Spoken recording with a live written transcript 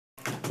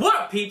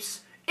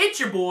peeps? It's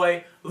your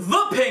boy,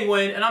 the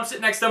Penguin, and I'm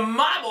sitting next to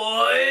my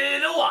boy,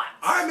 the Watt.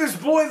 I'm his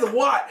boy, the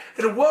Watt,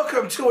 and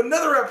welcome to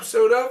another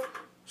episode of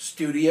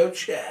Studio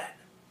Chat.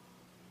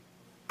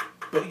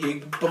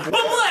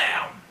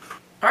 Blam!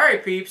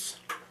 Alright, peeps.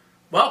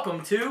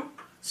 Welcome to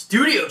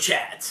Studio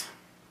Chat.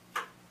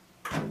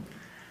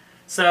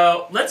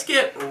 So, let's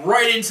get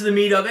right into the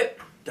meat of it.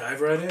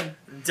 Dive right in.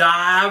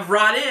 Dive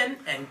right in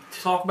and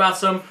talk about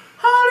some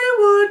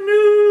Hollywood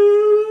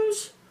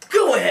news.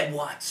 Go ahead,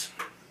 Watts.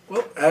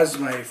 Well, as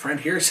my friend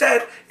here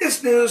said,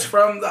 it's news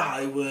from the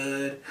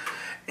Hollywood.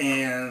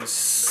 And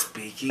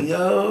speaking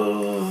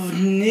of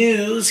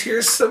news,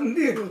 here's some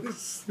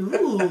news.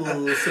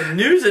 Ooh, some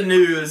news and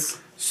news.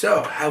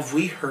 So, have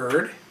we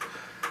heard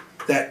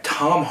that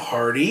Tom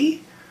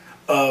Hardy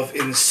of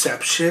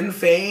Inception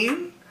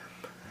fame,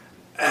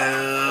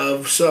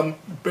 of some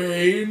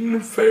Bane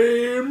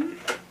fame?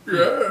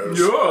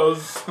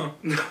 Yes.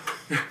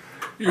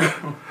 Yes.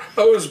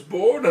 I was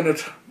born in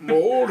it,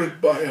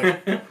 molded by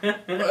it.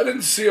 I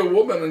didn't see a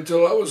woman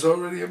until I was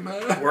already a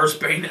man. Worst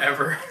Bane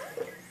ever.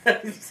 I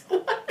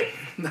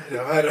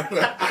don't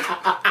know.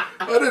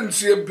 I didn't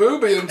see a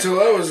boobie until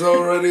I was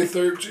already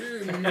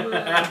 13.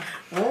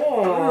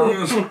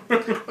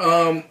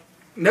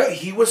 No,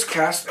 he was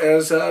cast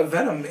as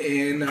Venom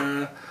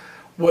in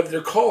what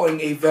they're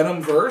calling a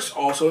Venomverse,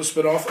 also a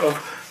spinoff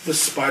of the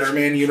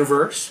Spider-Man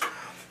universe.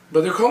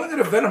 But they're calling it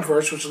a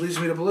Venomverse, which leads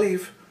me to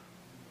believe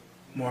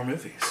more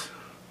movies.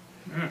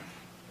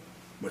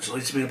 Which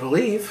leads me to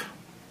believe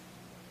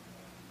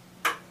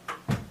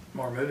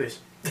more movies.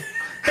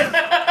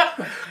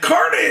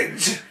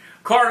 Carnage!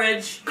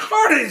 Carnage,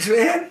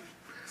 Man!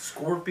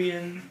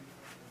 Scorpion.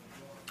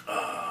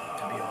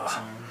 That'd be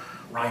awesome.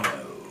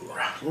 Rhino.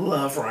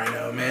 Love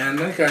Rhino, man.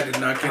 That guy did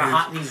not get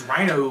Hot these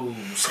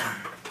rhinos.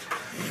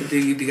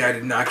 the guy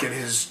did not get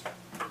his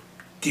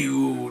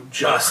due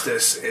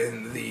justice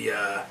in the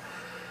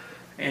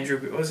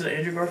Was it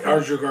Andrew Garfield?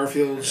 Andrew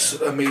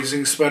Garfield's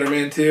Amazing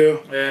Spider-Man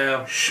 2.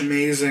 Yeah.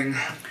 Schmazing.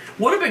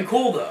 Would have been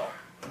cool though.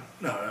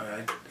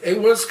 No,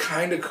 it was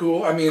kind of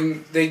cool. I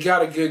mean, they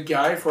got a good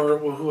guy for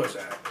it. Well, who was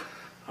that?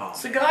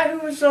 It's the guy who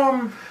was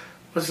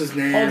What's his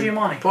name? Paul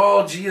Giamatti.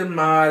 Paul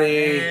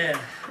Giamatti. Yeah.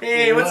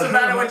 Hey, what's the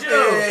matter with you?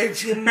 Hey,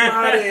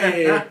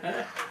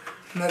 Giamatti.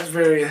 That's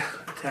very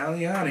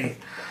Italiani.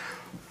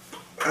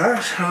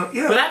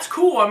 Yeah. But that's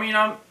cool. I mean,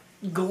 I'm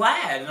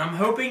glad, and I'm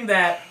hoping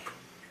that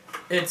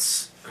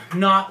it's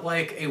not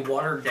like a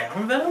watered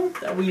down Venom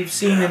that we've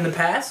seen in the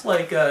past,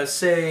 like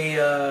say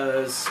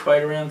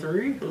Spider-Man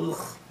 3. Ugh.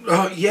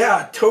 Oh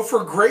yeah,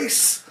 Topher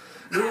Grace.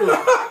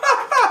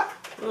 Ugh.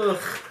 Ugh.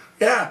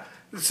 Yeah,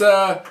 it's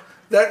that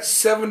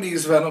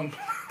 70s Venom.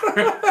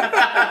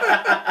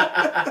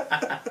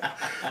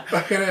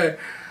 Okay.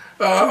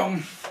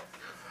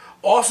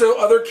 Also,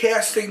 other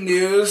casting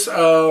news.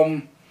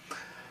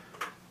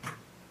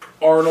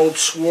 Arnold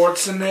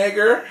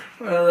Schwarzenegger,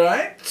 all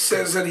right,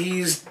 says that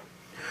he's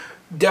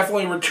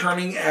definitely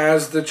returning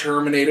as the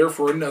Terminator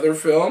for another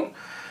film.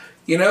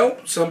 You know,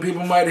 some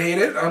people might hate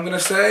it. I'm going to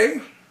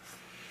say,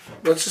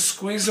 let's just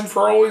squeeze him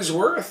for all he's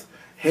worth.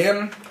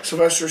 Him,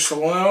 Sylvester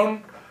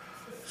Stallone,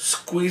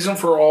 squeeze them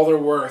for all they're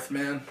worth,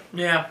 man.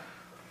 Yeah.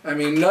 I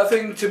mean,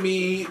 nothing to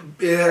me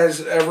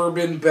has ever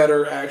been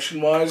better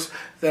action-wise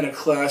than a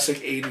classic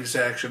 80s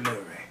action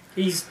movie.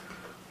 He's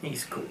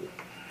cool.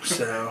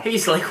 So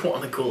He's like one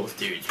of the coolest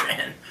dudes,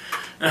 man.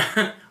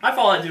 I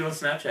follow that dude on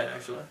Snapchat,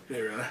 actually. yeah,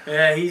 really.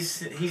 Yeah,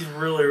 he's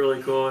really,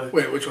 really cool.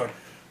 Wait, which one?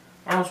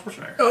 Arnold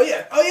Schwarzenegger. Oh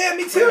yeah,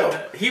 me too.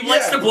 He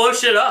likes to blow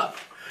shit up.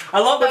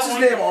 I love What's that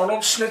his one. name?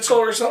 Arnold Schnitzel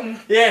or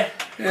something? Yeah.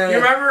 Yeah. You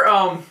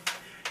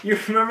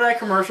remember that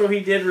commercial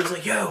he did where it's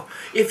like, yo,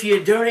 if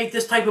you donate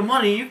this type of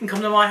money, you can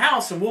come to my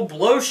house and we'll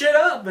blow shit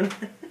up. And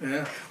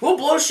Yeah. we'll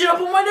blow shit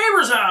up on my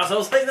neighbor's house. I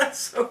was like, that's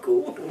so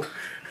cool.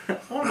 I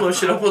want to blow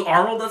shit up with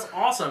Arnold. That's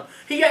awesome.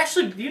 He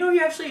actually, do you know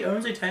he actually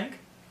owns a tank?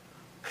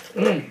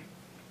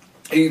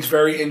 He's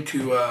very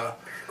into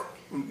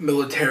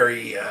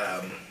military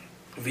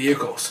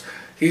vehicles.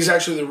 He's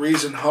actually the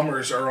reason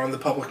Hummers are on the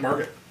public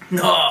market.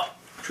 No.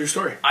 True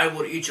story. I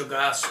would eat your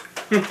gas.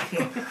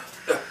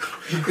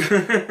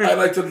 I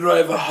like to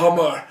drive a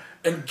Hummer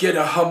and get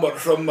a Hummer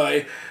from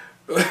my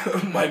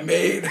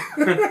maid.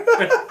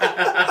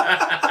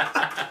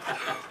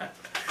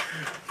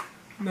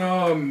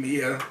 No,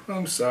 Mia.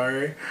 I'm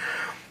sorry.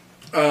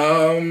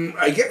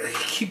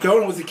 Keep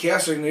going with the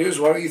casting news.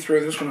 Why don't you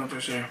throw this one out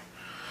there, sir?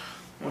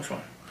 Which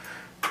one?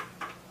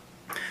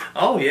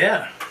 Oh,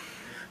 yeah.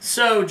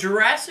 So,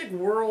 Jurassic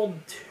World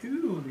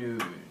 2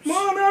 news.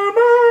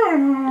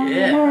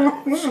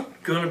 Yeah, it's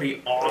gonna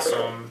be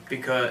awesome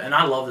and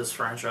I love this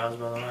franchise,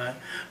 by the way.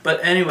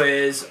 But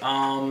anyways,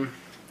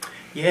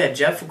 yeah,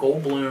 Jeff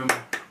Goldblum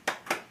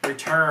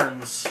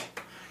returns.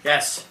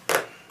 Yes.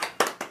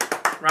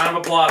 Round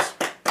of applause.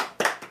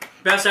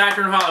 Best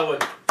actor in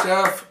Hollywood.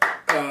 Jeff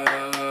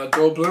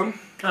Goldblum.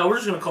 No, we're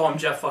just gonna call him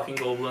Jeff fucking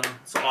Goldblum.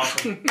 It's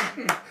awesome.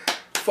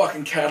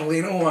 Fucking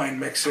Catalina wine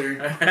mixer.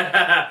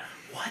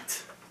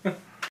 What?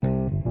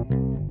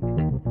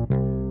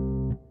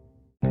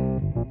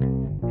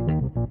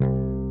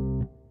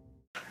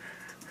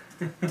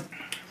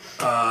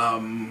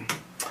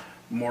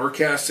 More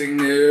casting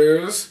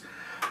news.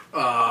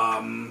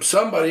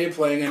 Somebody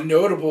playing a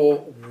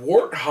notable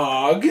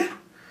warthog,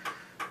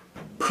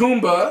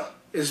 Pumbaa,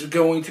 is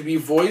going to be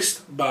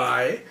voiced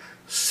by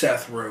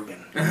Seth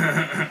Rogen.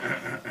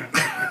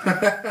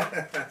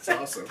 That's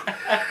awesome.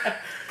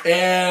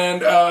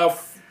 And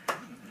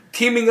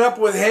teaming up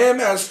with him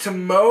as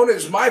Timon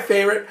is my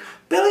favorite,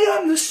 Billy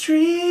on the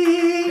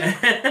Street.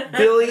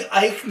 Billy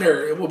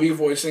Eichner will be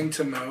voicing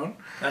Timon.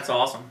 That's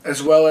awesome.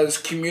 As well as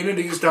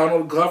Community's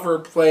Donald Glover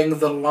playing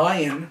the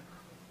lion,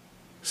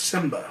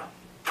 Simba.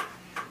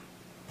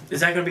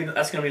 That's gonna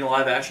be the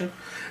live action?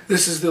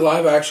 This is the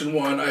live action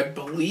one, I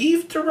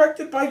believe,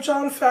 directed by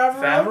Jon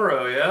Favreau.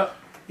 Favreau, yeah.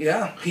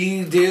 Yeah,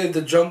 he did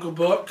The Jungle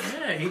Book.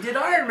 Yeah, he did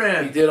Iron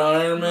Man. He did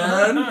Iron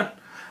Man.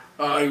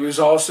 He was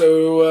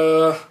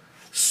also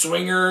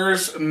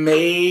Swingers,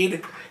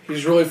 Maid.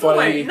 He's really funny.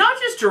 Wait, not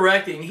just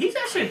directing. He's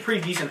actually a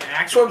pretty decent actor.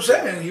 That's what I'm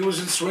saying. He was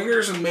in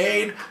Swingers and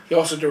Maid. He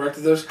also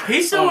directed this.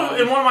 He's still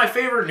in one of my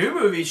favorite new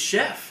movies,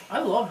 Chef. I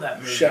love that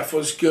movie. Chef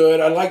was good.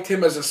 I liked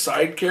him as a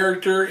side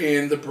character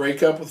in The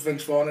Breakup with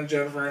Vince Vaughn and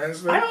Jennifer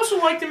Aniston. I also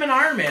liked him in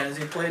Iron Man as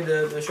he played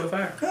the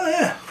chauffeur. Oh,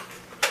 yeah.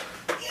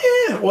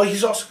 Yeah. Well,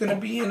 he's also going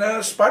to be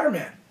in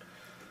Spider-Man.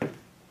 Yeah.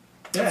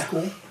 That's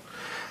cool.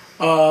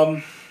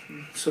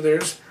 So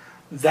there's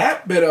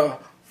that bit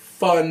of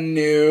fun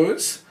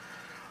news.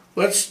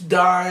 Let's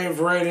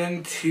dive right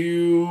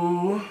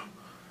into...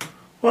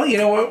 Well, you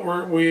know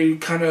what? We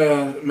kind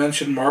of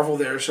mentioned Marvel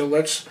there, so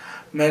let's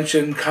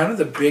mention kind of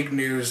the big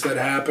news that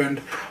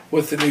happened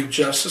with the new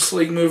Justice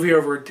League movie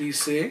over at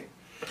DC.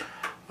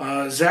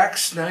 Zack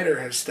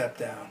Snyder has stepped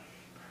down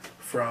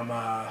from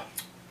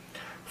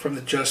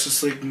the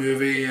Justice League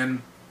movie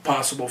and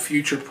possible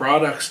future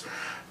products.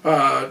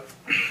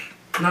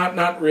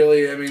 Not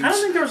really. I mean, I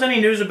don't think there was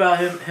any news about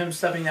him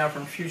stepping down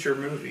from future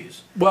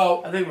movies.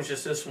 Well, I think it was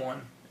just this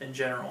one in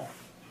general.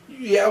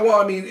 Yeah,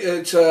 well, I mean,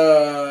 it's.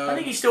 I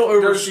think he's still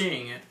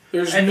overseeing it.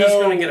 He's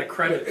going to get a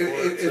credit for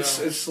it.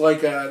 It's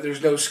like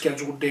there's no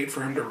scheduled date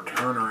for him to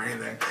return or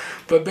anything.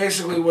 But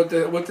basically, what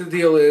the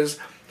deal is,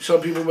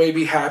 some people may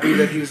be happy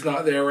that he's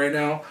not there right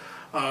now,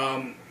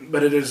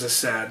 but it is a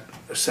sad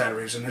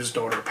reason. His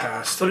daughter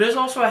passed. But there's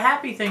also a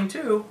happy thing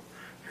too.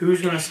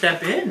 Who's going to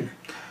step in?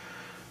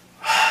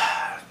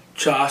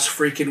 Joss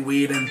freaking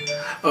Whedon,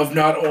 of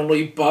not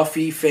only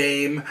Buffy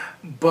fame,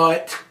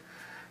 but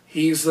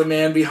he's the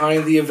man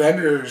behind the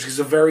Avengers. He's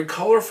a very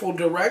colorful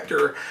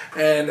director,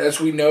 and as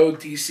we know,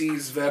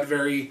 DC's had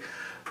very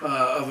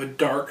of a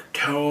dark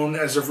tone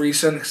as of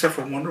recent, except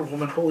for Wonder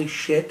Woman. Holy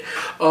shit!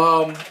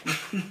 But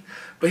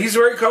he's a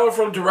very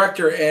colorful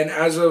director, and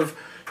as of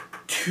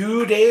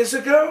 2 days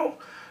ago,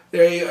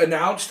 they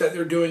announced that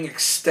they're doing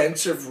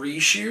extensive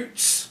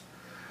reshoots.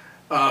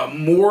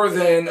 More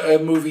than a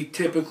movie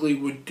typically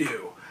would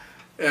do.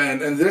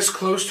 And this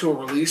close to a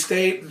release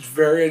date is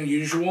very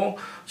unusual.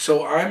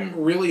 So I'm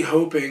really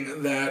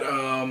hoping that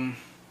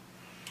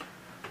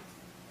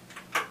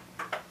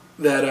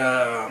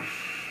that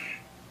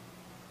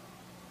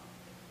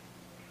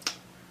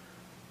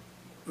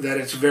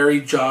it's very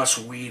Joss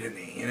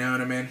Whedon-y, you know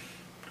what I mean?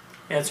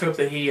 Yeah, let's hope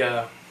that he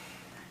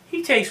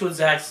takes what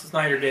Zack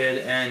Snyder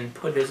did and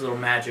put his little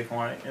magic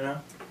on it, you know?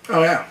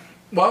 Oh, yeah.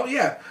 Well,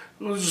 yeah.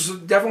 We'll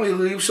just definitely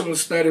leave some of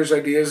Snyder's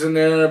ideas in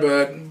there,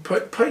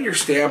 but put your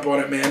stamp on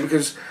it, man,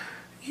 because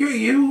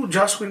you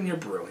Joss Whedon, you're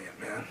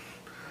brilliant, man.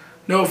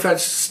 No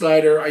offense to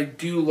Snyder. I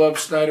do love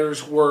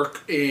Snyder's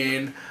work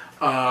in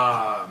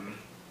The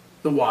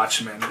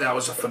Watchmen. That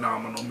was a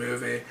phenomenal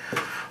movie.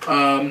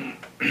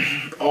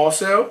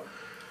 Also,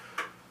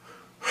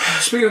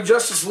 speaking of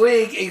Justice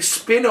League, a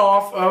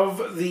spin-off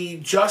of the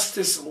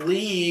Justice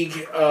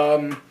League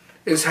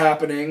is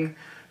happening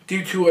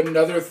due to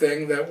another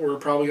thing that we're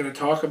probably going to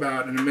talk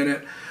about in a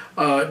minute.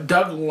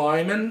 Doug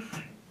Liman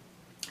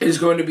is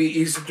going to be,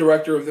 he's the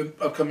director of the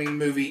upcoming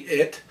movie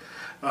It.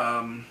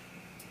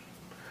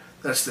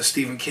 That's the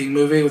Stephen King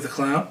movie with the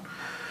clown.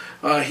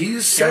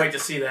 Can't wait to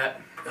see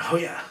that. Oh,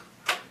 yeah.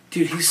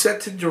 Dude, he's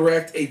set to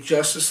direct a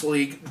Justice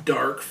League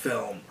dark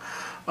film.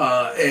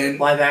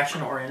 And live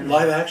action or animated?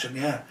 Live action,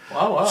 yeah.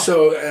 Wow.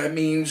 So that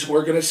means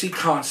we're going to see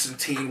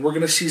Constantine. We're going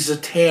to see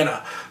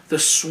Zatanna, the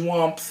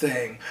Swamp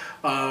Thing.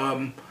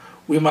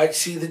 We might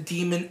see the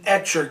demon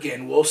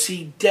Etrigan. We'll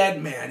see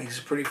Deadman. He's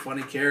a pretty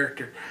funny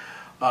character.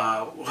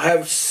 We'll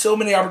have so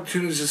many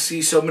opportunities to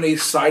see so many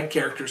side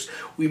characters.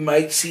 We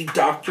might see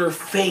Dr.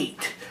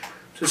 Fate.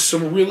 Just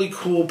some really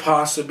cool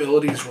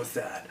possibilities with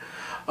that.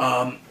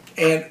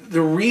 And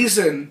the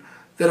reason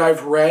that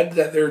I've read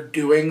that they're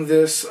doing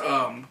this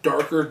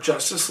darker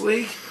Justice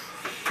League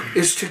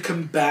is to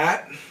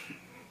combat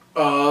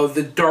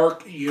the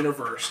Dark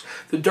Universe.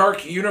 The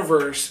Dark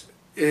Universe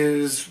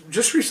is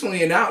just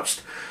recently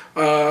announced.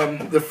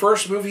 The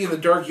first movie in the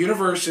Dark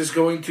Universe is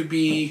going to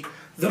be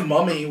The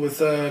Mummy with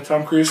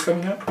Tom Cruise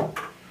coming up.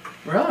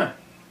 Really?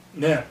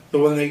 Yeah, the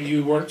one that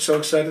you weren't so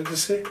excited to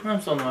see. I'm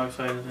still not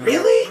excited.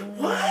 Really?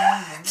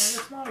 What?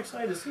 just not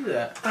excited to see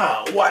that.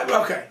 Oh, why?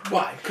 Okay,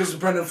 why? Because of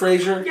Brendan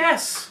Fraser?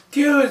 Yes.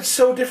 Dude, it's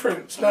so different.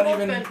 It's not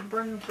even...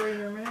 Brendan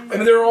Fraser, man. I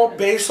mean, they're all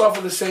based off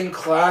of the same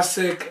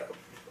classic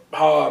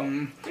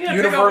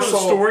Universal...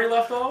 The story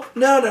left off?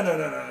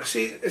 No.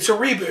 See, it's a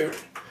reboot.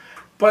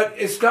 But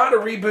it's not a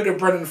reboot of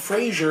Brendan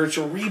Fraser. It's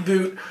a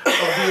reboot of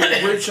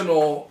the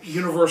original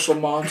Universal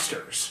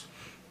monsters.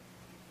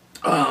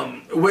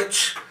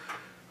 Which,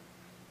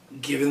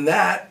 given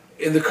that...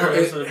 in the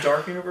Is it a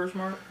Dark Universe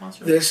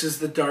monster? This is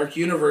the Dark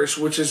Universe,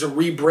 which is a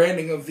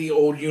rebranding of the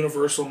old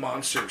Universal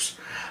monsters.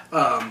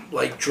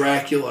 Like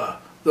Dracula,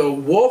 the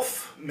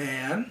Wolf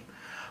Man,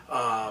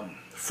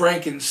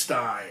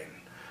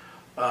 Frankenstein,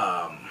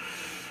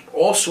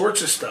 all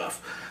sorts of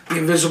stuff. The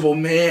Invisible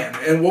Man.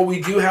 And what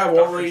we do have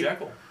already... Dr.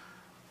 Jekyll.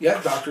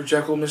 Yeah, Dr.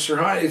 Jekyll, Mr.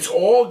 Hyde. It's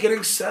all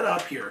getting set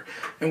up here.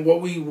 And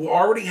what we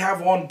already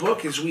have on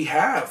book is we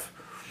have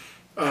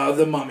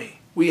The Mummy.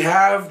 We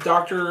have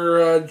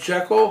Dr.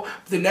 Jekyll.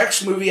 The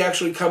next movie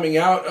actually coming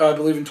out, I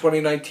believe in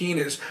 2019,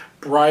 is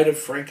Bride of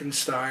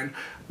Frankenstein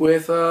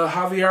with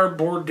Javier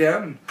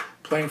Bardem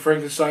playing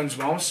Frankenstein's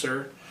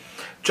monster.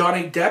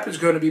 Johnny Depp is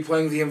going to be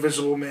playing the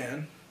Invisible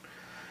Man.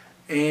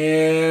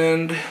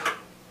 And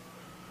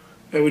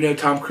we know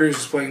Tom Cruise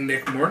is playing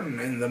Nick Morton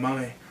in The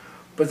Mummy.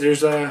 But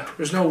there's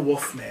no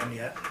Wolf Man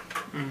yet.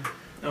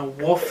 No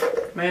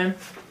Wolf Man?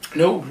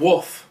 No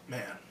Wolf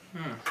Man.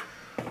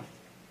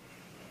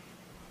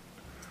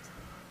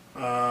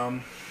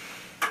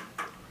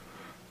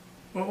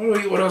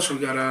 What else we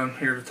got on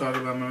here to talk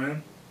about, my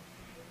man?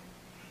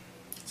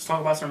 Let's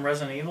talk about some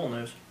Resident Evil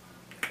news.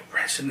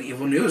 Resident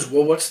Evil news?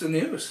 Well, what's the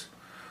news?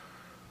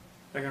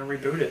 They're going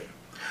to reboot it.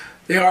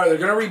 They are. They're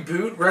going to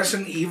reboot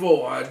Resident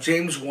Evil.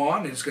 James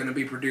Wan is going to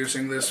be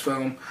producing this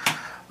film.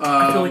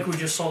 I feel like we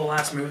just saw the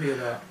last movie of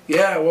that.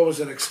 Yeah, what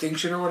was it,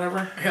 Extinction or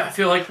whatever? Yeah, I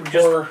feel like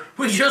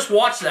we just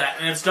watched that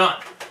and it's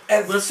done.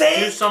 And let's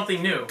do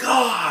something new.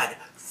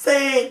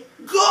 Thank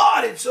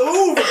God it's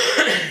over.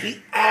 The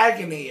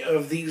agony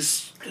of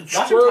these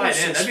Watch them tie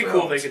it in. That'd be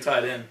cool if they could tie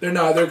it in. They're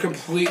not. They're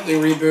completely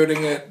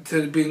rebooting it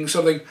to being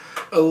something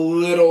a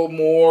little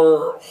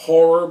more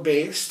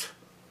horror-based.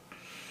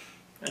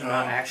 And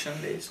not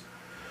action-based?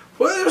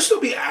 Well, it'll still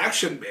be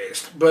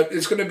action-based, but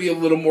it's going to be a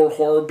little more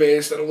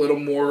horror-based and a little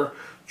more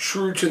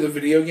true to the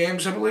video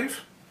games, I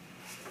believe.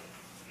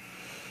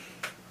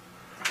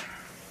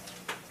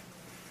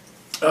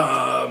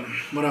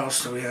 What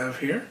else do we have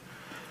here?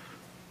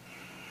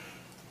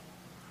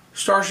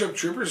 Starship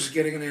Troopers is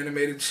getting an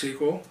animated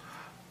sequel.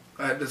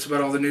 That's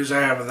about all the news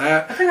I have of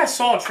that. I think I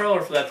saw a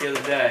trailer for that the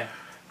other day.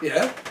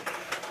 Yeah.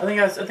 I think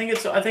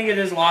it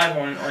is live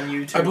on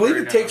YouTube. I believe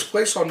it takes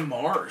place on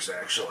Mars,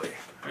 actually.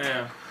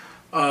 Yeah.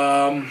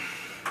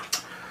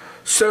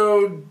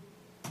 So,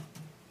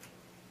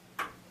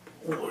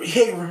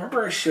 hey,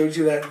 remember I showed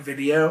you that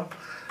video?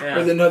 Yeah.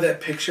 Or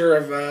that picture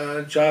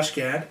of Josh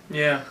Gad?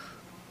 Yeah.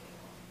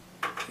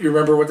 You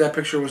remember what that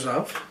picture was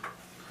of?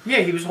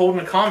 Yeah, he was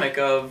holding a comic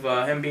of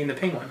him being the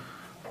Penguin.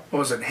 What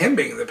was it? Him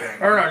being the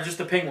Penguin? Or no, just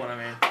the Penguin. I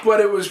mean. But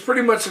it was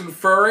pretty much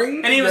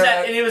inferring. And he was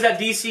at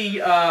DC.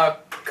 He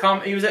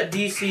was at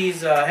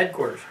DC's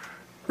headquarters.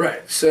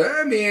 Right. So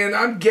I mean,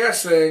 I'm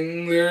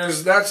guessing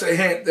that's a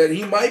hint that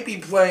he might be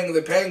playing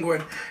the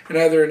Penguin in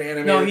either an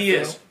animated. No, he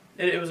film. is.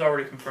 It was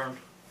already confirmed.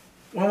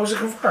 When was it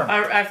confirmed?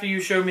 After you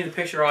showed me the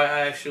picture,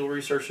 I actually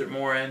researched it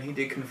more, and he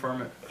did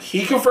confirm it.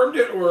 He confirmed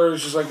it, or it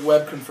was just like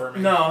web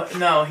confirming?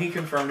 No, he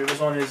confirmed it. It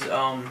was on his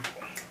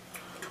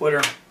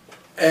Twitter.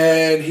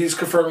 And he's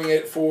confirming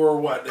it for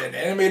what, an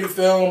animated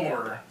film,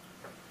 or?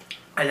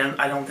 I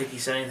don't think he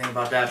said anything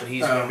about that, but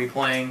he's going to be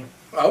playing.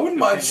 I wouldn't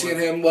mind seeing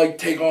him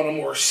take on a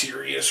more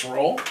serious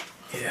role.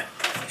 Yeah.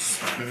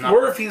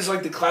 Or if he's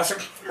like the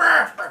classic.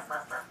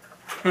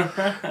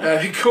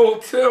 That'd be cool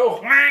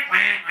too.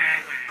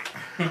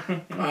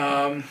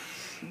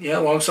 Yeah,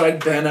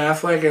 alongside Ben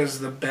Affleck as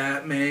the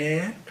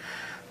Batman,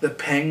 the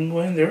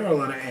Penguin. There are a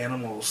lot of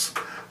animals.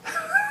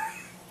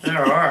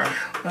 There are.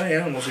 A lot of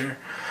animals here.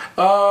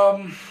 All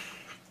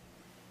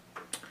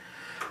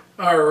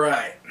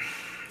right.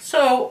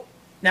 So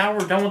now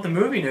we're done with the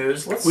movie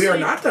news. We are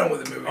not done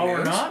with the movie news. Oh,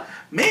 we're not?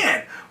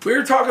 Man, we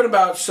were talking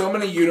about so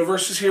many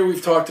universes here.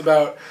 We've talked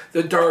about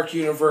the Dark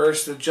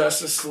Universe, the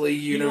Justice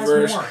League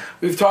universe.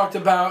 We've talked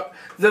about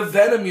the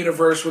Venom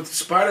universe with the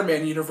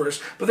Spider-Man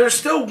universe. But there's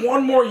still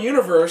one more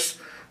universe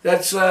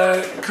that's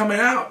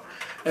coming out.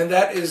 And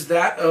that is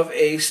that of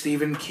a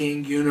Stephen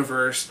King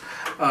universe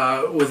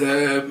with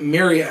a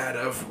myriad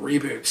of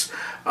reboots.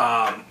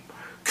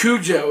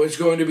 Cujo is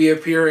going to be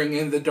appearing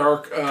in the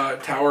Dark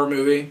Tower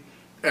movie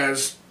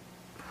as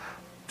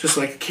just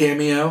like a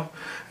cameo,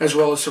 as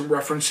well as some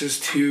references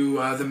to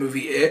the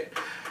movie It.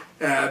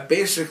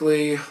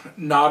 Basically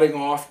nodding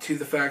off to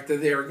the fact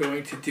that they are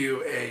going to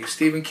do a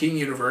Stephen King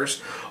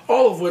universe,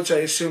 all of which I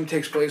assume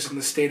takes place in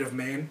the state of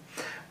Maine,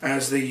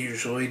 as they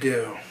usually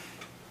do.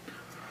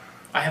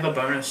 I have a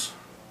bonus.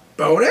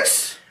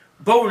 Bonus?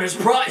 Bonus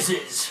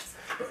prizes!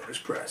 Bonus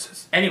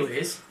prizes.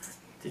 Anyways,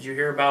 did you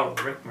hear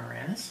about Rick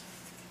Moranis?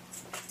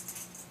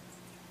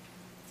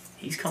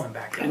 He's coming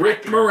back to Rick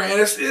acting.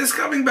 Moranis is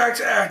coming back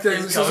to acting.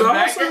 He's This is coming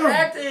back to awesome.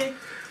 acting.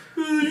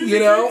 You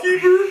know,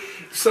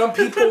 some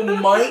people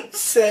might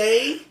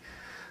say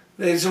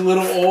that he's a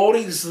little old.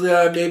 He's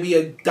maybe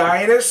a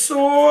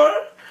dinosaur.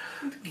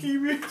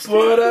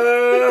 But,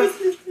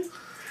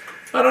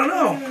 I don't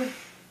know.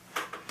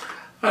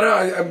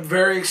 I'm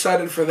very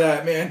excited for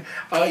that, man.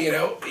 You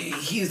know,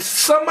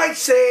 some might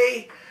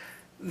say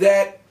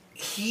that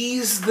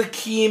he's the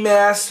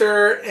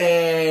keymaster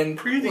and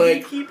Are you the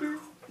like, gatekeeper?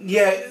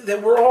 yeah,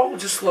 that we're all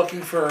just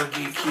looking for our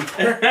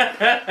gatekeeper.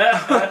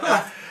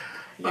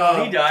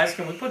 When he dies,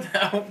 can we put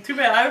that out? Too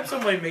bad. I hope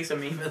somebody makes a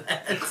meme of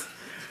that.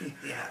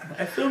 Yeah.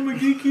 I found my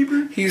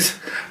gatekeeper.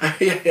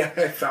 Yeah,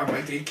 I found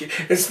my gatekeeper.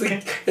 It's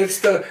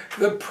the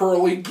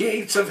pearly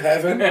gates of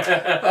heaven.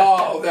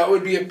 Oh, that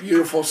would be a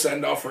beautiful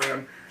send off for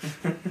him.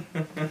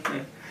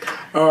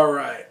 All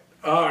right.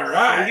 Are we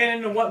getting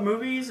into what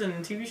movies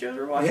and TV shows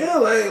we're watching? Yeah,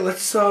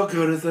 let's all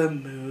go to the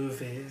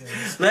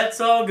movies.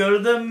 Let's all go to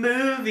the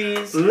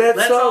movies.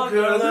 Let's all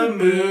go to the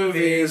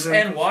movies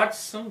and watch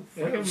some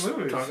Yeah, fucking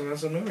movies. talking about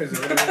some movies.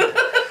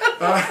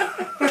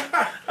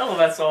 I love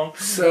that song.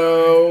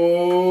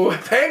 So,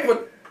 Penguin.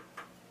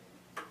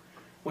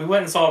 We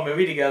went and saw a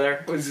movie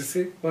together. What did you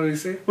see? What did you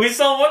see? We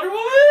saw Wonder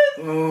Woman.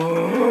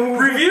 Oh.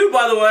 Review,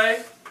 by the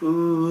way.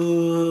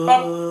 Ooh.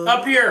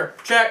 Up here.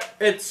 Check.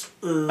 I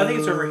think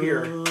it's over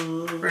here.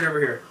 Right over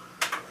here.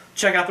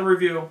 Check out the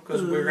review,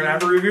 because we're going to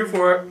have a review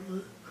for it.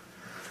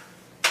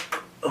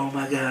 Oh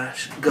my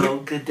gosh. Go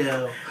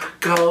Godot.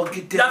 Go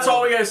Godot. That's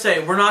all we got to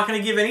say. We're not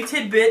going to give any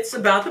tidbits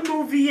about the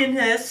movie in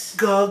this.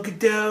 Go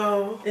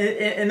Godot.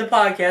 In the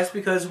podcast,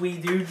 because we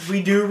do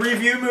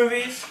review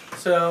movies.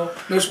 So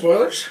No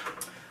spoilers?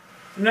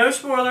 no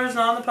spoilers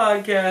on the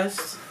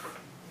podcast.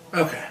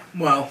 Okay.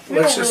 Well, We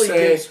let's don't just really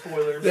say give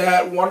spoilers.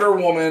 that Wonder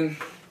Woman,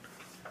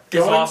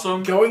 It's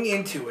awesome. going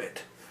into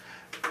it,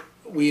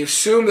 we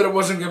assumed that it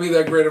wasn't going to be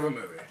that great of a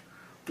movie.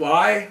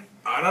 Why?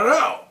 I don't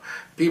know.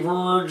 People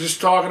were just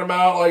talking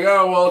about, like,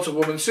 oh, well, it's a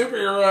woman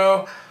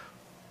superhero.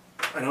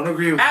 I don't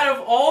agree with that. Out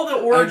of all the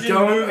origin I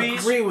don't movies,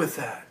 agree with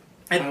that.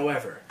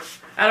 However.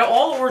 out of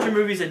all the origin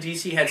movies that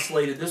DC had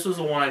slated, this was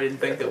the one I didn't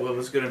think that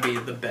was going to be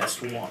the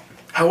best one.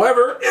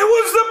 However, it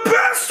was the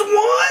best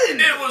one!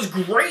 It was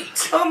great.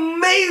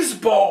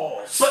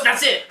 Amazeballs! But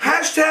that's it.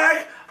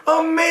 Hashtag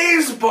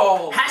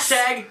Amazeballs!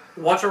 Hashtag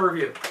watch a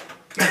review.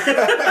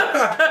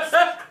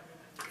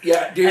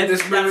 Yeah, dude, And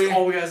this movie... that's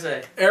all we got to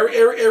say.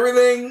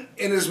 Everything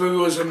in this movie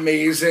was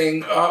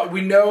amazing.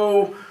 We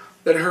know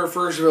that her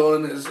first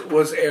villain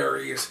was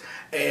Ares,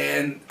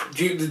 and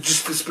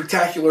just the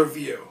spectacular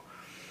view.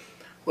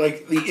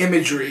 Like, the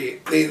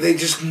imagery, they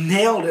just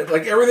nailed it.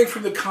 Like, everything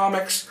from the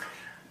comics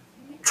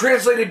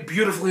translated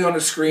beautifully on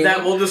the screen.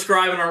 That we'll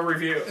describe in our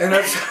review. And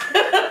that's...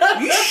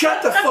 You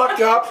shut the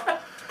fuck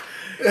up.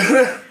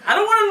 I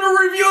don't want him to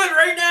review it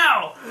right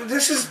now.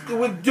 This is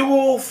with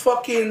dual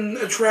fucking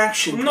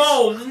attractions.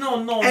 No.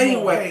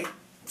 Anyway,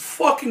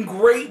 fucking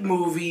great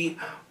movie.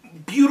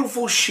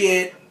 Beautiful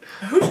shit.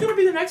 Who's going to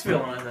be the next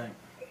villain, I think?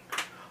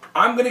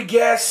 I'm gonna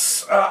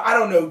guess, I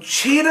don't know,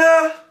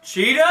 Cheetah?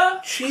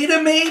 Cheetah?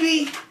 Cheetah,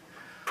 maybe?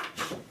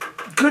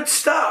 Good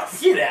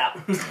stuff. Get out.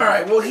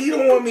 Alright, well, he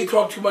don't want me to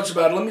talk too much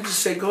about it. Let me just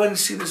say, go ahead and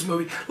see this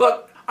movie.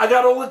 Look, I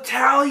got all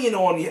Italian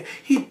on you.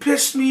 He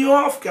pissed me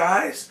off,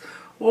 guys.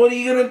 What are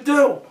you gonna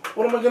do?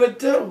 What am I gonna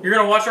do? You're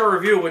going to watch our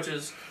review, which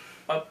is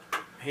up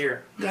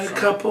here. Got a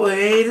couple of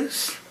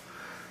haters.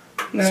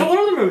 So what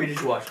other movie did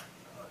you watch?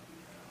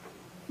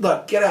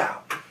 Look, get out.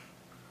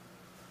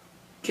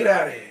 Get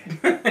out of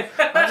here.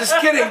 I'm just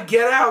kidding.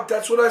 Get out.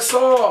 That's what I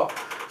saw.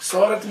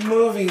 Saw it at the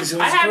movies. It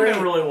was I haven't great.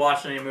 been really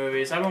watching any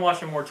movies. I've been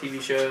watching more TV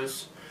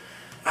shows.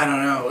 I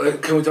don't know.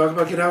 Can we talk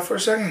about Get Out for a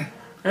second?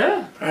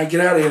 Yeah. All right,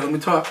 get out of here. Let me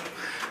talk.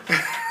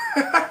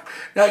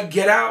 Now,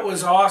 Get Out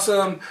was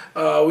awesome.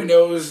 We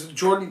know it was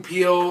Jordan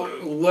Peele,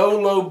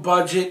 low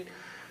budget,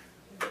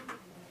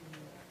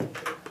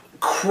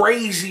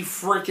 crazy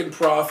freaking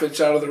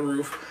profits out of the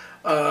roof.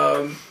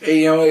 And,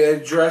 you know,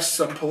 it addressed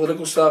some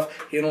political stuff.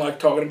 He didn't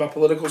like talking about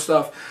political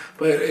stuff,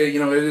 but you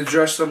know, it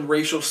addressed some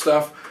racial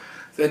stuff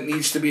that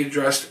needs to be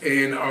addressed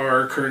in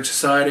our current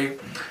society.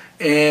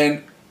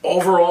 And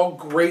overall,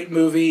 great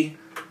movie.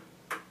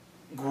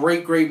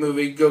 Great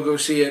movie. Go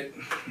see it.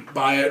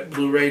 Buy it.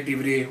 Blu-ray,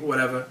 DVD,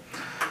 whatever.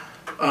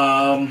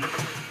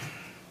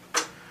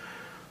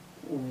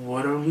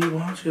 What are we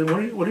watching?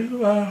 What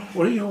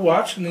are you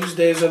watching these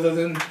days? Other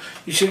than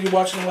you said you're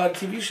watching a lot of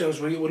TV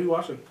shows. What are you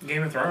watching?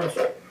 Game of Thrones.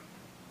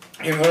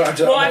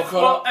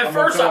 At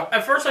first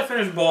I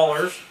finished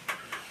Ballers.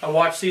 I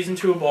watched season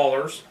 2 of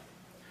Ballers,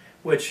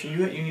 which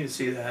you need to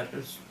see that.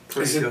 It's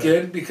pretty Is it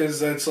good? Because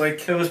that's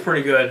like It was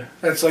pretty good.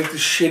 that's like the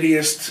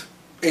shittiest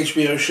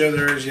HBO show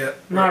there is yet.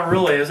 Not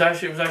really. It was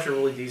actually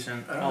really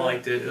decent. I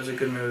liked it. It was a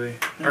good movie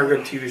or a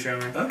good TV show. I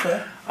mean.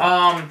 Okay.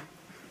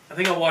 I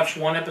think I watched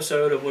one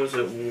episode of Is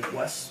it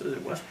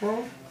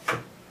Westworld?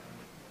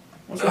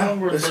 What's that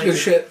one where That's it's good like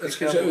shit. That's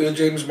good shit. With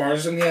James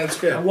Marsden. Yeah, it's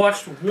I good.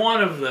 watched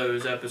one of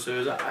those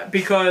episodes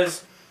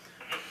because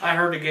I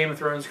heard the Game of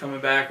Thrones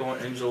coming back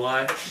in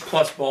July.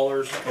 Plus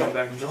Ballers is coming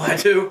back in July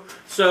too.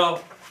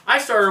 So I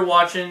started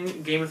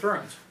watching Game of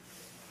Thrones.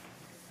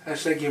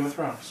 Hashtag Game of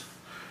Thrones.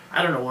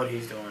 I don't know what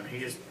he's doing. He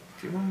just.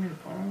 Do you want me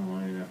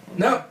to?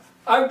 No.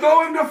 I'm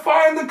going to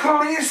find the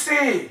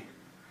Khaleesi.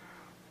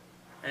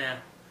 Yeah.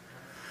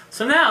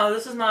 So now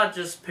this is not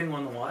just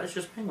Penguin the Watch. It's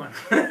just Penguin.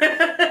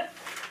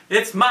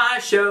 It's my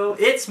show.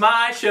 It's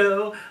my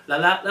show. La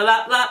la la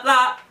la la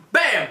la.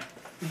 Bam.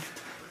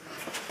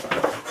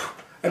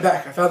 I'm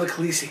back. I found the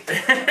Khaleesi.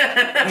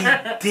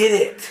 We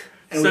did it.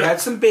 And we had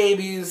some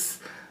babies.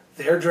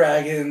 They're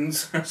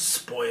dragons.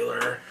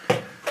 Spoiler.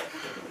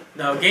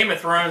 No, Game of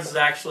Thrones is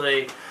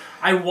actually...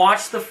 I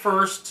watched the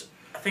first...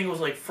 I think it was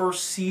like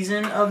first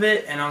season of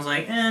it. And I was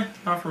like,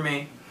 not for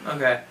me.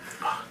 Okay.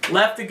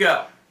 Left to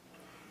go.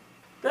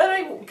 Then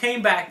I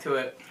came back to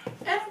it.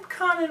 And I'm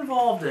kind of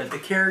involved in it. The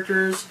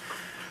characters...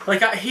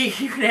 Like,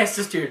 you can ask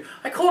this dude.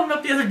 I called him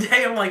up the other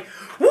day. I'm like,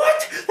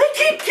 what? They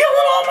keep killing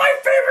all my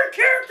favorite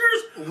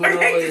characters.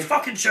 Literally, I hate this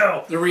fucking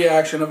show. The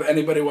reaction of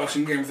anybody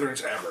watching Game of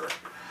Thrones ever.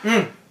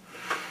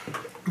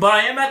 But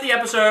I am at the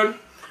episode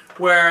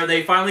where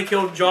they finally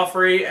killed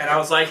Joffrey, and I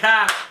was like,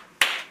 ha!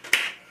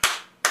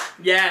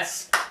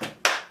 Yes.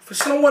 For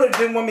someone who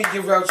didn't want me to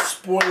give out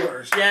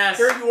spoilers, Yes.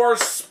 here you are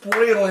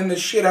spoiling the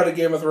shit out of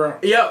Game of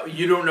Thrones. Yo,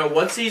 you don't know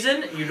what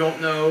season, you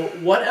don't know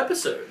what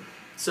episode.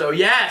 So,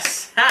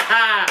 yes! Ha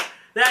ha!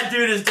 That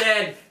dude is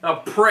dead. A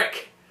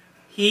prick.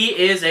 He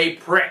is a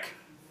prick.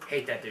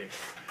 Hate that dude.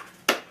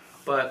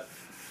 But,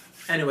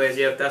 anyways,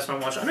 yeah, that's what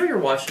I'm watching. I know you're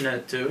watching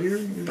it,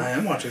 too. I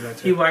am watching that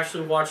too. You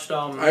actually watched,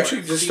 I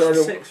actually just season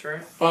started 6,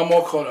 right? I'm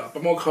all caught up.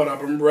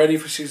 I'm ready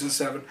for season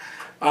 7.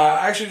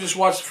 I actually just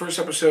watched the first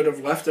episode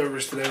of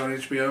Leftovers today on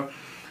HBO.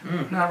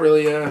 Not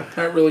really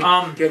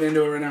getting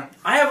into it right now.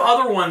 I have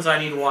other ones I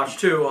need to watch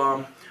too.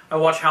 I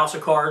watch House of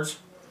Cards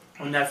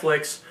on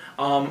Netflix.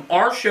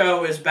 Our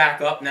show is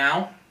back up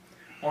now.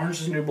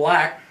 Orange is the New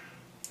Black.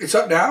 It's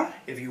up now?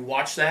 If you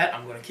watch that,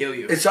 I'm gonna kill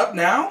you. It's up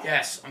now?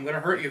 Yes, I'm gonna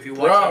hurt you if you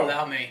watch that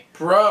without me.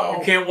 Bro.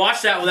 You can't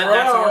watch that without.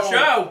 That's our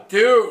show.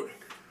 Dude.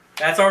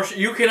 That's our.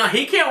 You cannot.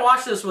 He can't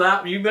watch this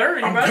without me. You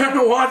better. I'm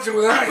gonna watch it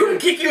without I'm you. gonna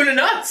kick you in the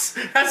nuts.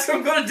 That's what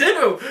I'm gonna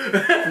do.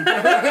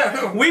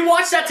 We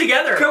watch that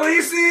together.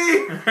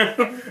 Khaleesi.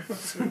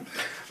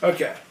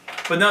 Okay.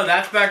 But no,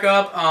 that's back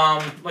up.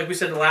 Like we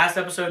said, the last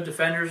episode,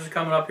 Defenders, is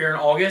coming up here in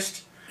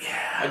August.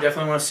 Yeah. I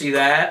definitely want to see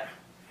that.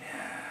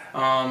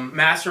 Yeah.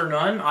 Master of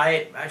None,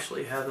 I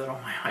actually have that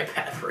on my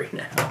iPad right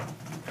now.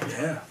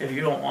 Yeah. If you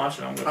don't watch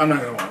it, I'm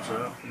not gonna watch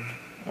it.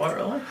 What,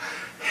 really?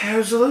 It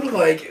was a little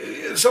like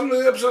some of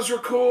the episodes were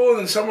cool, and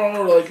then some of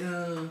them were like,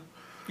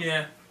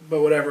 Yeah.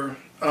 but whatever.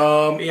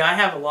 Yeah, I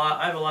have a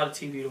lot of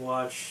TV to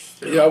watch.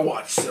 So. Yeah, I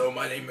watched so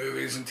many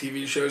movies and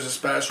TV shows this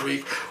past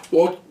week.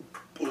 Well,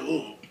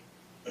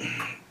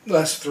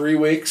 last 3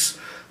 weeks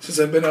since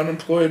I've been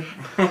unemployed.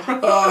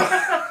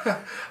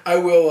 I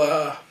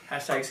will.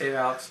 Hashtag save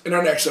Alex. In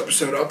our next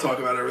episode, I'll talk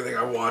about everything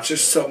I watch.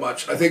 There's so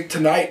much. I think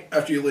tonight,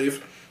 after you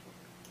leave,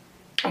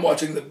 I'm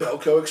watching the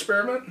Belko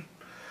Experiment.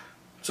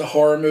 It's a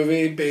horror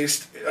movie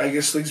based, I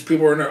guess these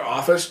people are in their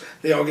office.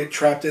 They all get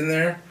trapped in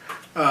there.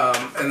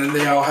 And then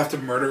they all have to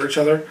murder each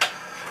other.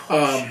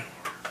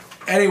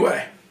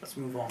 Anyway. Let's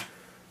move on.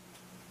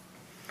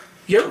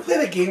 You ever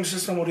play the game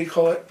system? What do you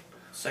call it?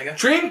 Sega.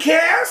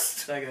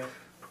 Dreamcast? Sega.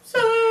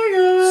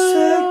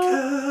 Sega.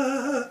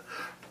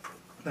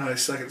 No, I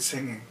suck at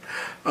singing.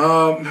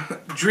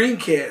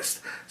 Dreamcast.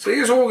 So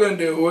here's what we're going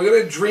to do. We're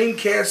going to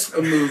Dreamcast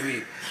a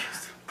movie.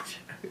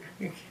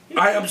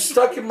 I am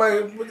stuck in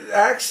my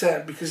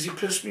accent because you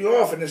pissed me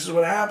off, and this is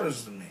what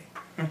happens to me.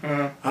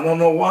 I don't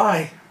know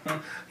why.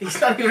 He's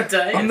not even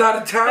Italian. I'm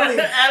not Italian.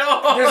 At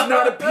all. There's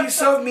not a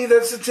piece of me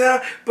that's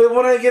Italian. But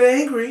when I get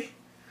angry,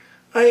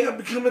 I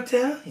become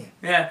Italian.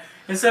 Yeah.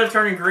 Instead of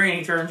turning green,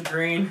 he turns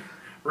green,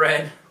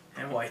 red,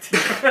 and white.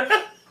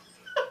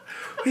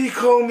 Are you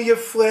calling me a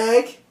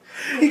flag?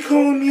 Are you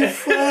calling me a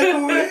flag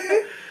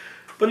already?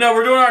 But no,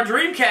 we're doing our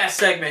Dreamcast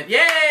segment.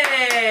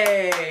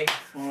 Yay!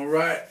 All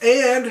right.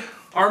 And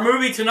our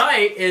movie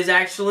tonight is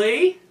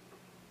actually...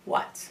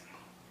 what?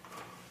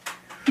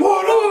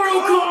 Mortal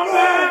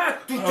Kombat!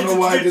 I don't know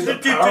why I did the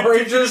Power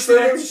Rangers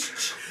thing.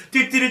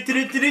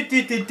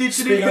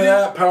 Speaking of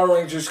that, Power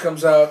Rangers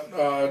comes out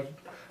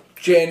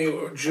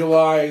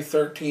July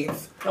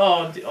 13th.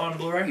 Oh, on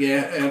Blu-ray?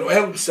 Yeah,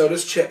 and so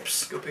does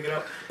Chips. Go pick it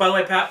up. By the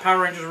way,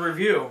 Power Rangers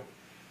review.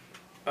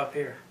 Up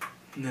here.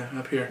 Yeah,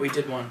 up here. We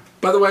did one.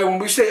 By the way, when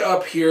we say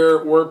up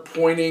here, we're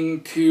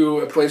pointing to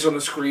a place on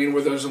the screen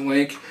where there's a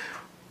link.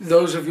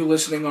 Those of you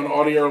listening on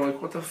audio are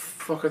like, what the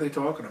fuck are they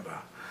talking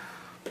about?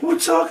 We're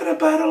talking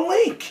about a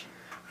link.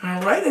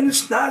 Alright? And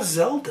it's not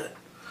Zelda.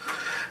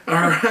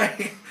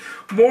 Alright?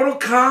 Mortal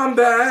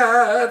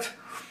Kombat.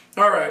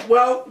 Alright,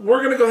 well, we're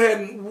going to go ahead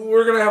and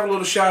we're going to have a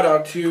little shout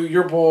out to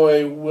your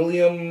boy,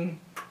 William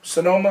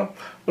Sonoma.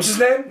 What's his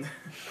name?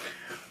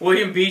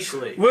 William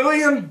Beachley.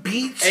 William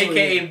Beachley.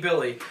 A.K.A.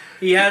 Billy.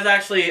 He has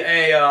actually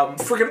a...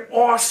 freaking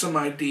awesome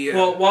idea.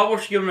 Well, while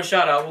we're giving him a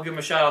shout out, we'll give him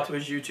a shout out to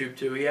his YouTube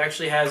too. He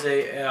actually has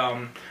a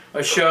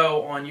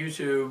show on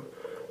YouTube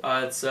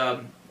It's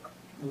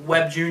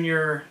Webb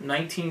Jr.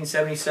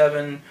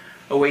 1977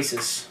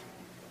 Oasis.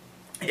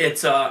 He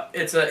does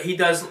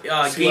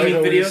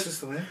gaming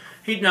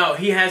videos.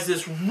 He has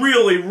this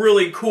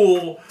really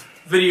cool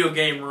video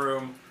game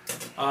room.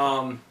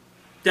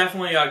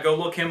 Definitely go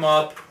look him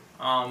up.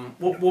 I'll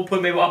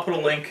put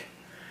a link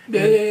in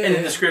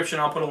the description.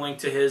 I'll put a link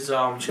to his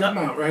check him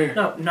out right here.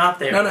 No, not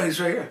there. No, he's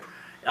right here.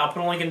 I'll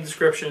put a link in the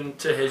description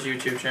to his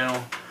YouTube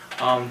channel.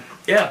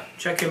 Yeah,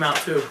 check him out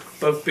too.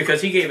 But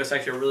because he gave us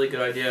actually a really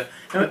good idea.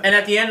 And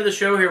at the end of the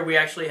show here, we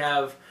actually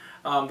have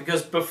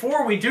because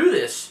before we do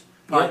this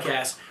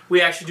podcast,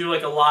 we actually do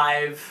like a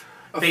live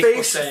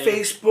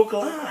Facebook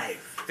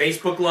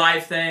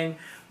Live thing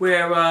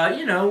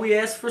where we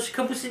ask for a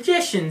couple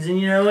suggestions,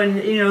 and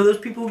those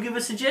people who give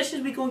us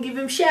suggestions, we gonna give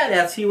them shout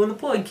outs here on the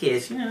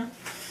podcast,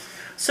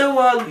 So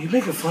are you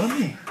making fun of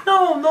me?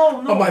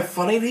 No. Am I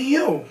funny to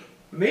you?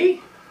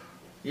 Me?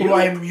 Do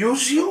I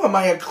amuse you? Am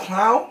I a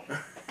clown?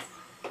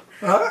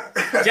 Huh?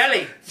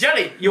 Jelly,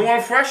 you want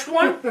a fresh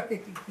one?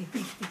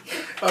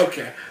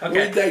 Okay.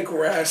 We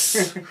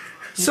digress.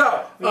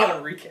 So we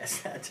gotta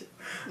recast that too.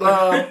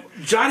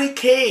 Johnny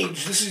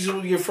Cage. This is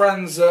your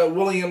friend's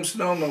William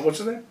Sonoma. What's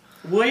his name?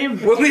 William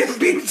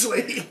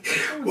Beasley.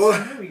 Well,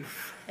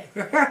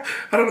 I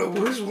don't know.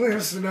 Who's William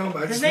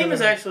Sonoma? His name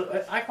is actually.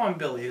 I call him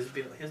Billy. His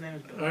name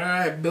is Billy. All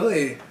right,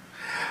 Billy.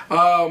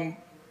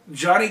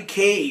 Johnny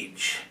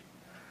Cage,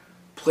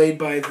 played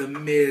by The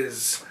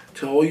Miz.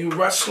 To all you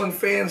wrestling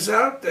fans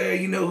out there,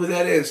 you know who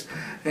that is.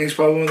 And he's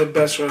probably one of the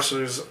best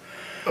wrestlers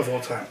of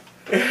all time.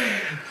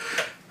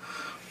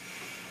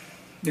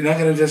 You're not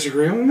going to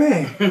disagree with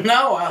me?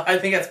 No, I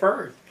think that's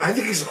perfect. I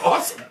think he's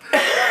awesome.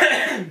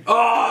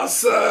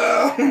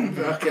 Awesome!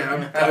 Okay,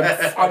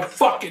 I'm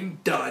fucking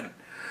done.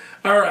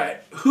 All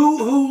right,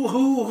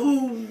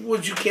 who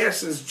would you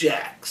cast as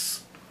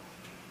Jax?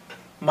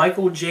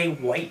 Michael J.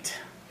 White.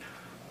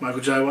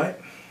 Michael J. White?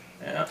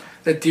 Yeah.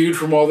 That dude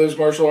from all those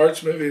martial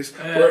arts movies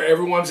where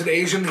everyone's an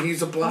Asian and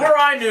he's a black. Where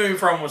I knew him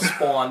from was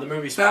Spawn, the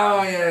movie Spawn.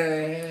 Oh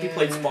yeah. He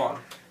played Spawn.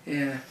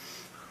 Yeah.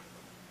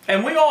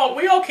 And we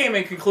all came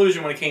in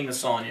conclusion when it came to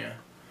Sonya.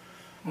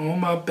 Oh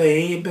my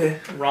baby.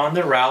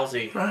 Ronda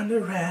Rousey.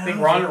 I think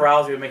Ronda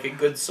Rousey would make a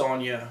good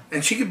Sonya.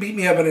 And she could beat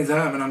me up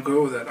anytime, and I'm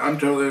cool with it. I'm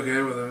totally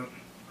okay with it.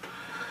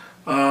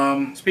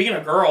 Speaking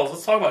of girls,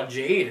 let's talk about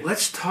Jade.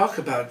 Let's talk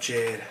about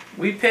Jade.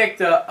 We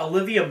picked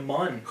Olivia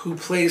Munn, who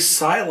plays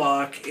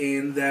Psylocke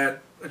in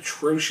that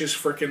atrocious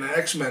freaking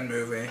X-Men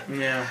movie.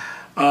 Yeah.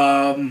 And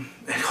oh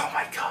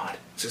my god,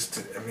 the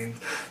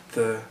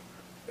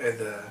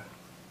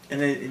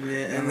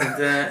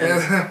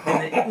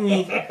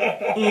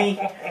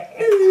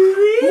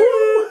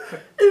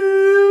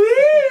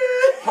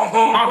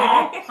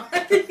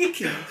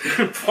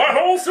Fight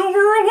all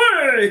silver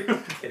away.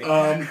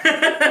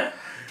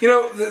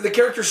 The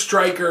character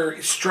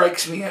Stryker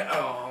strikes me.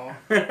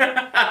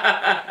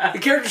 The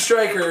character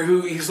Stryker,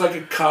 who he's like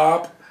a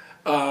cop,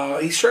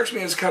 he strikes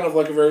me as kind of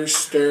like a very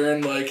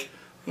stern, like,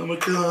 oh my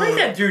god. I think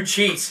that dude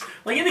cheats.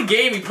 Like in the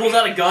game, he pulls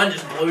out a gun, and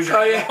just blows your.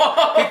 Oh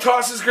yeah. He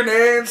tosses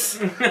grenades,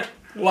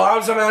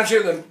 lobs them at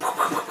you, then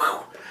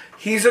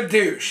he's a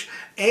douche.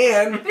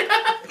 And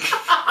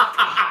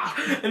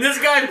and this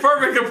guy's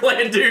perfect to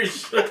play a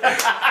douche.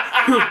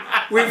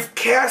 We've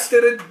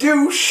casted a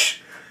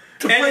douche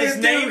to and play his a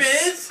name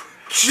douche. is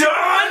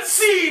John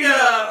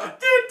Cena.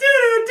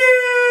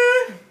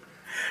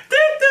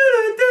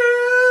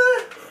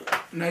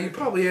 Now you're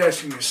probably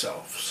asking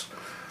yourselves,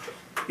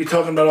 you're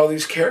talking about all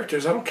these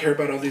characters. I don't care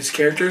about all these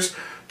characters.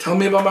 Tell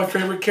me about my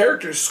favorite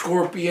characters,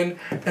 Scorpion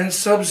and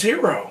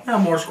Sub-Zero. No,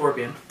 more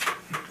Scorpion.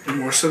 And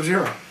more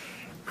Sub-Zero.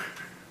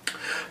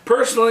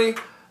 Personally,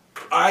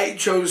 I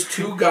chose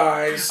two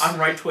guys. I'm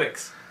right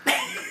Twix.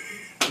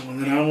 Well,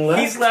 then I'm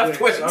left. He's left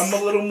Twix. I'm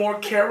a little more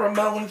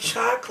caramel and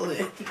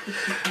chocolate.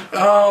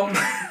 All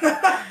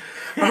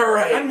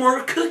right. I'm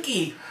more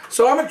cookie.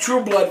 So I'm a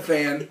True Blood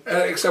fan,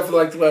 except for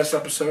like the last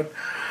episode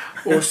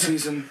or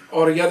season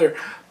altogether.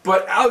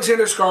 But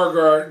Alexander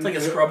Skarsgård, like a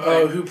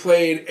who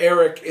played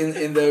Eric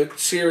in the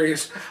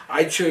series,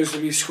 I chose to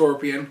be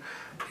Scorpion.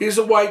 He's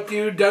a white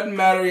dude, doesn't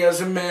matter, he has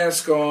a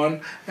mask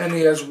on, and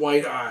he has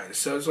white eyes,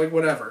 so it's like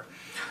whatever.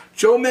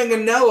 Joe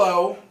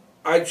Manganiello,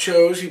 I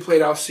chose, he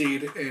played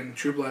Alcide in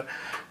True Blood,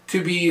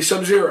 to be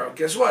Sub-Zero.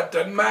 Guess what?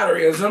 Doesn't matter,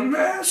 he has a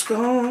mask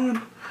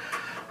on.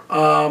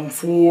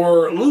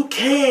 For Liu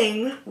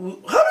Kang,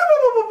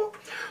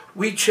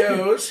 we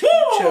chose, who'd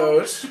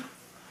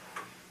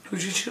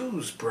you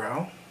choose,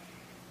 bro?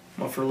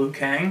 What, for Liu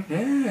Kang?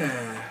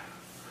 Yeah.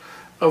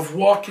 Of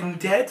Walking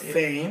Dead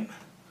fame.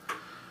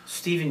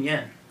 Steven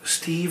Yeun.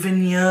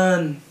 Steven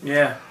Yeun.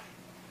 Yeah.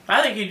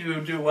 I think he'd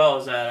do well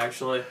as that,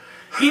 actually.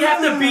 He'd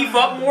have to beef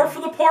up more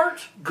for the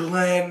part.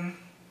 Glenn.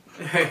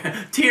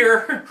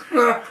 Tear.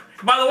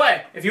 By the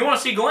way, if you want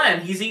to see Glenn,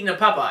 he's eating at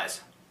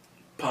Popeyes.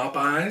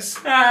 Popeyes?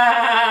 Popeyes?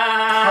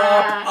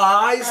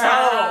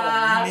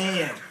 Oh,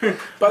 man.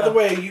 By the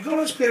way, you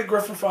going to Peter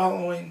Griffin for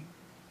Halloween?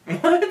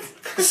 What?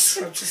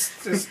 So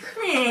just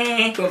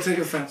don't take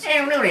offense.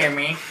 Hey, look at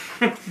me.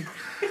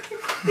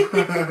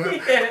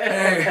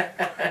 Hey,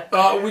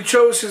 we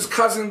chose his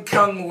cousin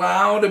Kung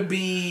Lao to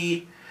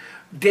be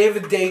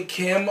David Day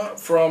Kim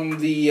from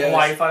the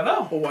Hawaii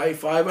Five-0. Hawaii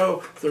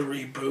Five-0, the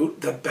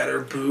reboot, the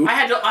better boot.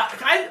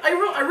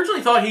 I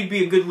originally thought he'd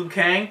be a good Liu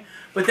Kang,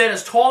 but then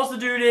as tall as the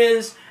dude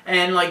is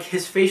and like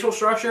his facial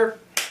structure,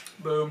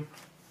 boom.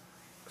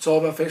 It's all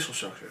about facial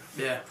structure.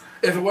 Yeah.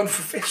 If it wasn't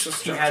for facial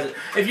structure, He has it.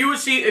 If you would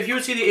see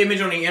the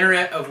image on the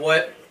internet of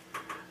what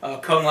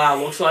Kung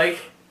Lao looks like,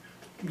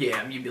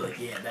 yeah, you'd be like,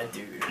 yeah, that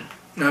dude.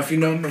 Now, if you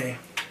know me,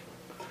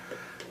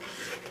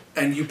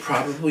 and you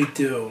probably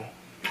do,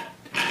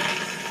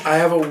 I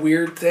have a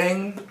weird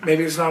thing.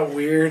 Maybe it's not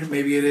weird.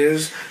 Maybe it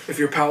is. If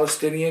you're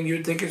Palestinian,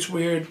 you'd think it's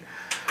weird.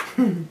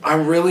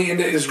 I'm really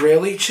into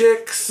Israeli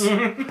chicks.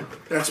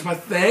 That's my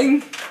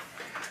thing.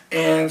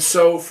 And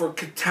so for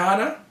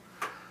Katana,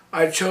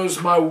 I chose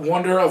my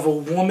wonder of a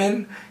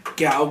woman,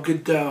 Gal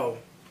Gadot.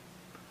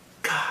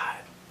 God,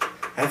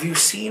 have you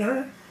seen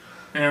her?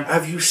 Yeah.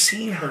 Have you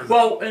seen her?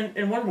 Well,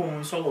 in Wonder Woman,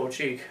 we saw a little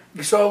cheek.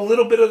 You saw a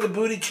little bit of the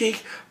booty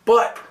cheek,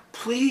 but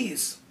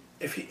please,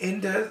 if you're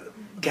into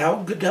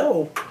Gal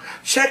Gadot,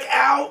 check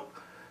out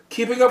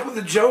Keeping Up with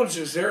the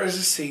Joneses. There is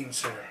a scene,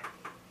 sir.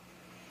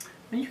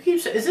 And you keep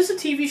saying, is this a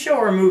TV show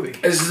or a movie?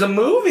 This is a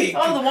movie.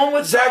 Oh, the one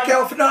with Zach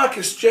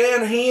Galifianakis,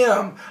 Jan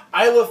Hamm,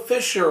 Isla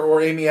Fisher,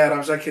 or Amy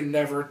Adams. I can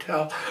never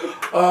tell.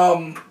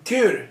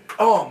 Dude,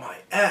 oh my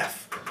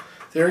F.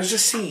 There is a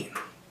scene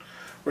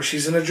where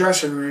she's in a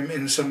dressing room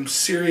in some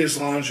serious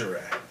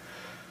lingerie.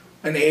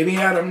 And Amy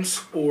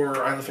Adams or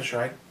Isla Fisher,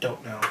 I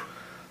don't know.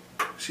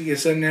 She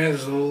gets in there,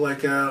 there's a little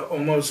like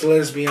almost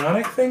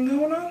lesbianic thing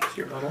going on.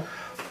 Your butthole.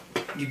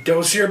 You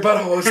don't see her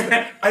butthole.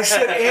 I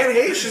said Anne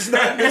Heche is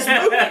not in this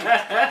movie.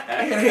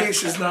 Anne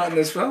Heche is not in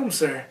this film,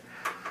 sir.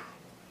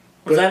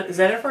 Is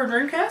that it for a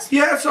Dreamcast?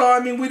 Yeah, so I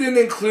mean, we didn't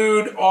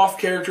include off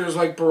characters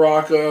like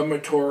Baraka,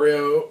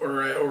 Matorio,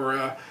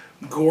 or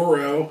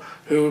Goro,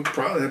 who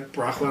probably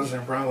Brock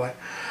Lesnar probably.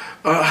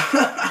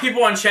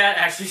 People on chat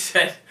actually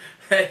said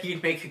that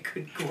he'd make a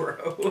good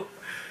Goro.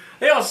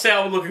 They all say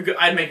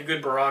I'd make a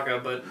good Baraka,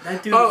 but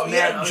that dude. Oh is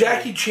yeah, ugly.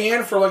 Jackie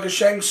Chan for like a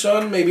Shang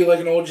Tsung, maybe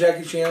like an old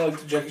Jackie Chan, like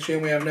the Jackie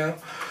Chan we have now.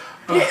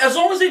 Yeah, as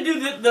long as they do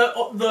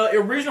the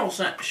original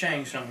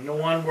Shang Tsung, the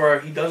one where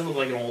he does look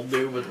like an old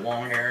dude with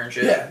long hair and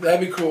shit. Yeah, that'd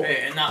be cool.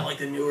 And not like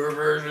the newer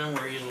version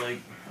where he's like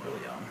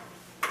really young.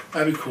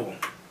 That'd be cool.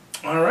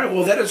 All right,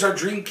 well, that is our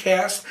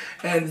Dreamcast,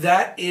 and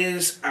that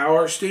is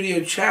our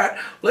studio chat.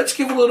 Let's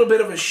give a little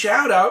bit of a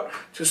shout-out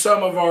to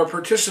some of our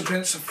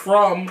participants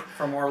from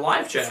our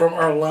live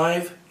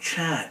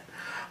chat.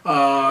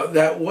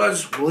 That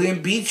was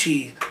William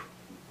Beachley.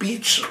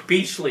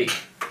 Beachley.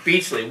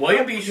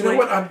 William Beachley. You know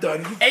what? I'm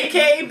done.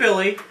 A.K.A.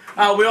 Billy.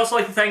 We also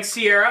like to thank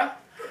Sierra,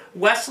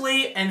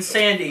 Wesley, and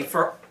Sandy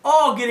for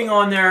all getting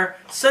on there,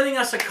 sending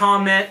us a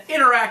comment,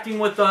 interacting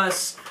with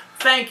us.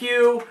 Thank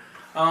you.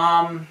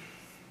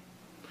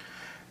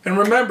 And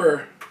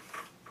remember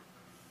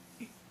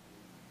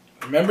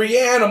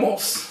your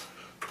animals.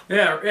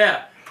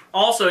 Yeah.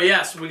 Also,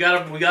 yes, we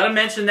gotta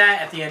mention that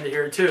at the end of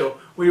here too.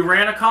 We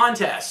ran a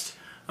contest.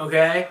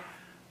 Okay,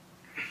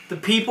 the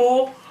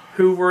people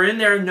who were in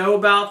there know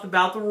about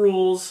the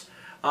rules.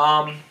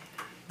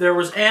 There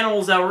was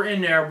animals that were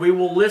in there. We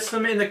will list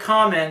them in the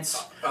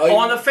comments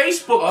on the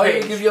Facebook page. I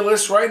can give you a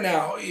list right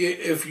now.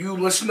 If you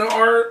listen to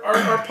our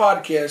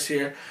podcast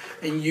here,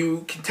 and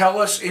you can tell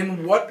us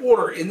in what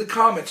order, in the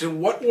comments, in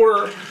what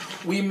order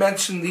we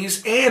mention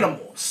these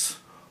animals.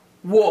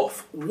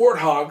 Wolf,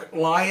 warthog,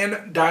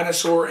 lion,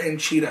 dinosaur, and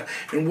cheetah.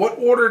 In what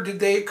order did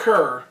they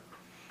occur?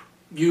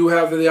 You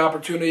have the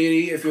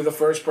opportunity, if you're the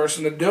first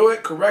person to do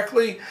it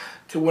correctly,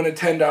 to win a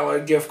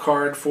 $10 gift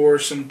card for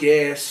some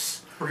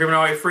gas. We're giving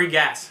away free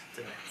gas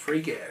today.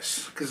 Free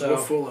gas, because we're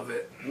full of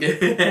it.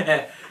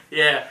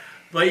 Yeah.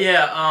 But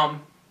yeah,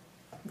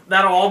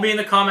 that'll all be in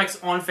the comments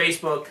on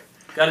Facebook.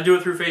 Got to do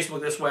it through Facebook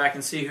this way I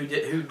can see who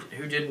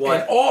did what.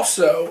 And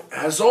also,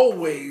 as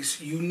always,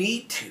 you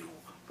need to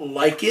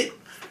like it,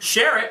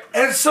 share it,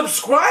 and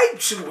subscribe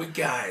to it,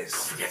 guys.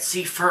 Don't forget,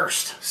 see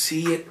first.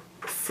 See it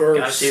first.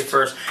 Gotta see it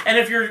first. And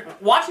if you're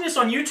watching this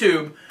on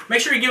YouTube, make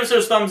sure you give us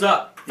those thumbs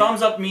up.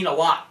 Thumbs up mean a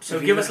lot. So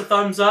give us a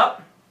thumbs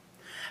up.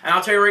 And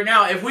I'll tell you right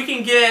now, if we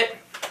can get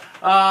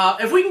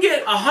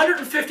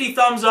 150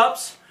 thumbs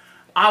ups,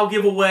 I'll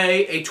give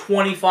away a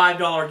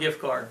 $25 gift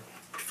card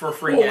for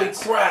free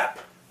gas. Holy crap.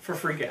 For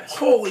free gas.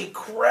 Holy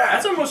crap.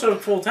 That's almost a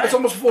full tank. That's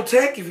almost a full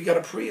tank if you got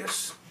a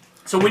Prius.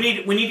 So we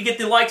need to get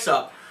the likes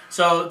up.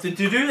 So to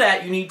do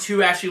that, you need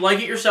to actually like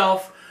it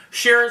yourself,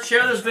 share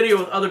this video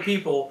with other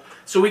people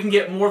so we can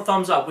get more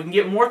thumbs up. We can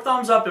get more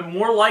thumbs up and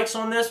more likes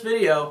on this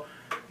video.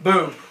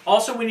 Boom.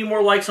 Also, we need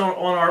more likes on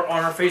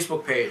our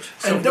Facebook page.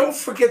 So and don't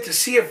forget to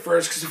see it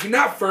first, because if you're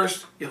not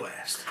first, you're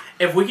last.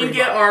 If we can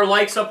get our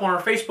likes up on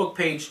our Facebook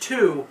page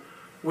too,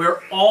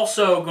 we're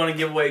also going to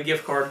give away a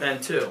gift card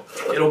then too.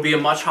 It'll be a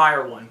much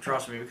higher one,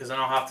 trust me, because I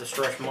don't have to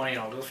stretch money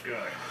on this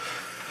guy.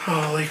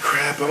 Holy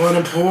crap, I'm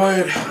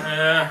unemployed.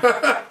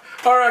 Yeah.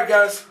 All right,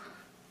 guys.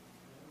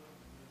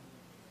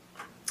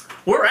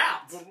 We're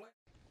out.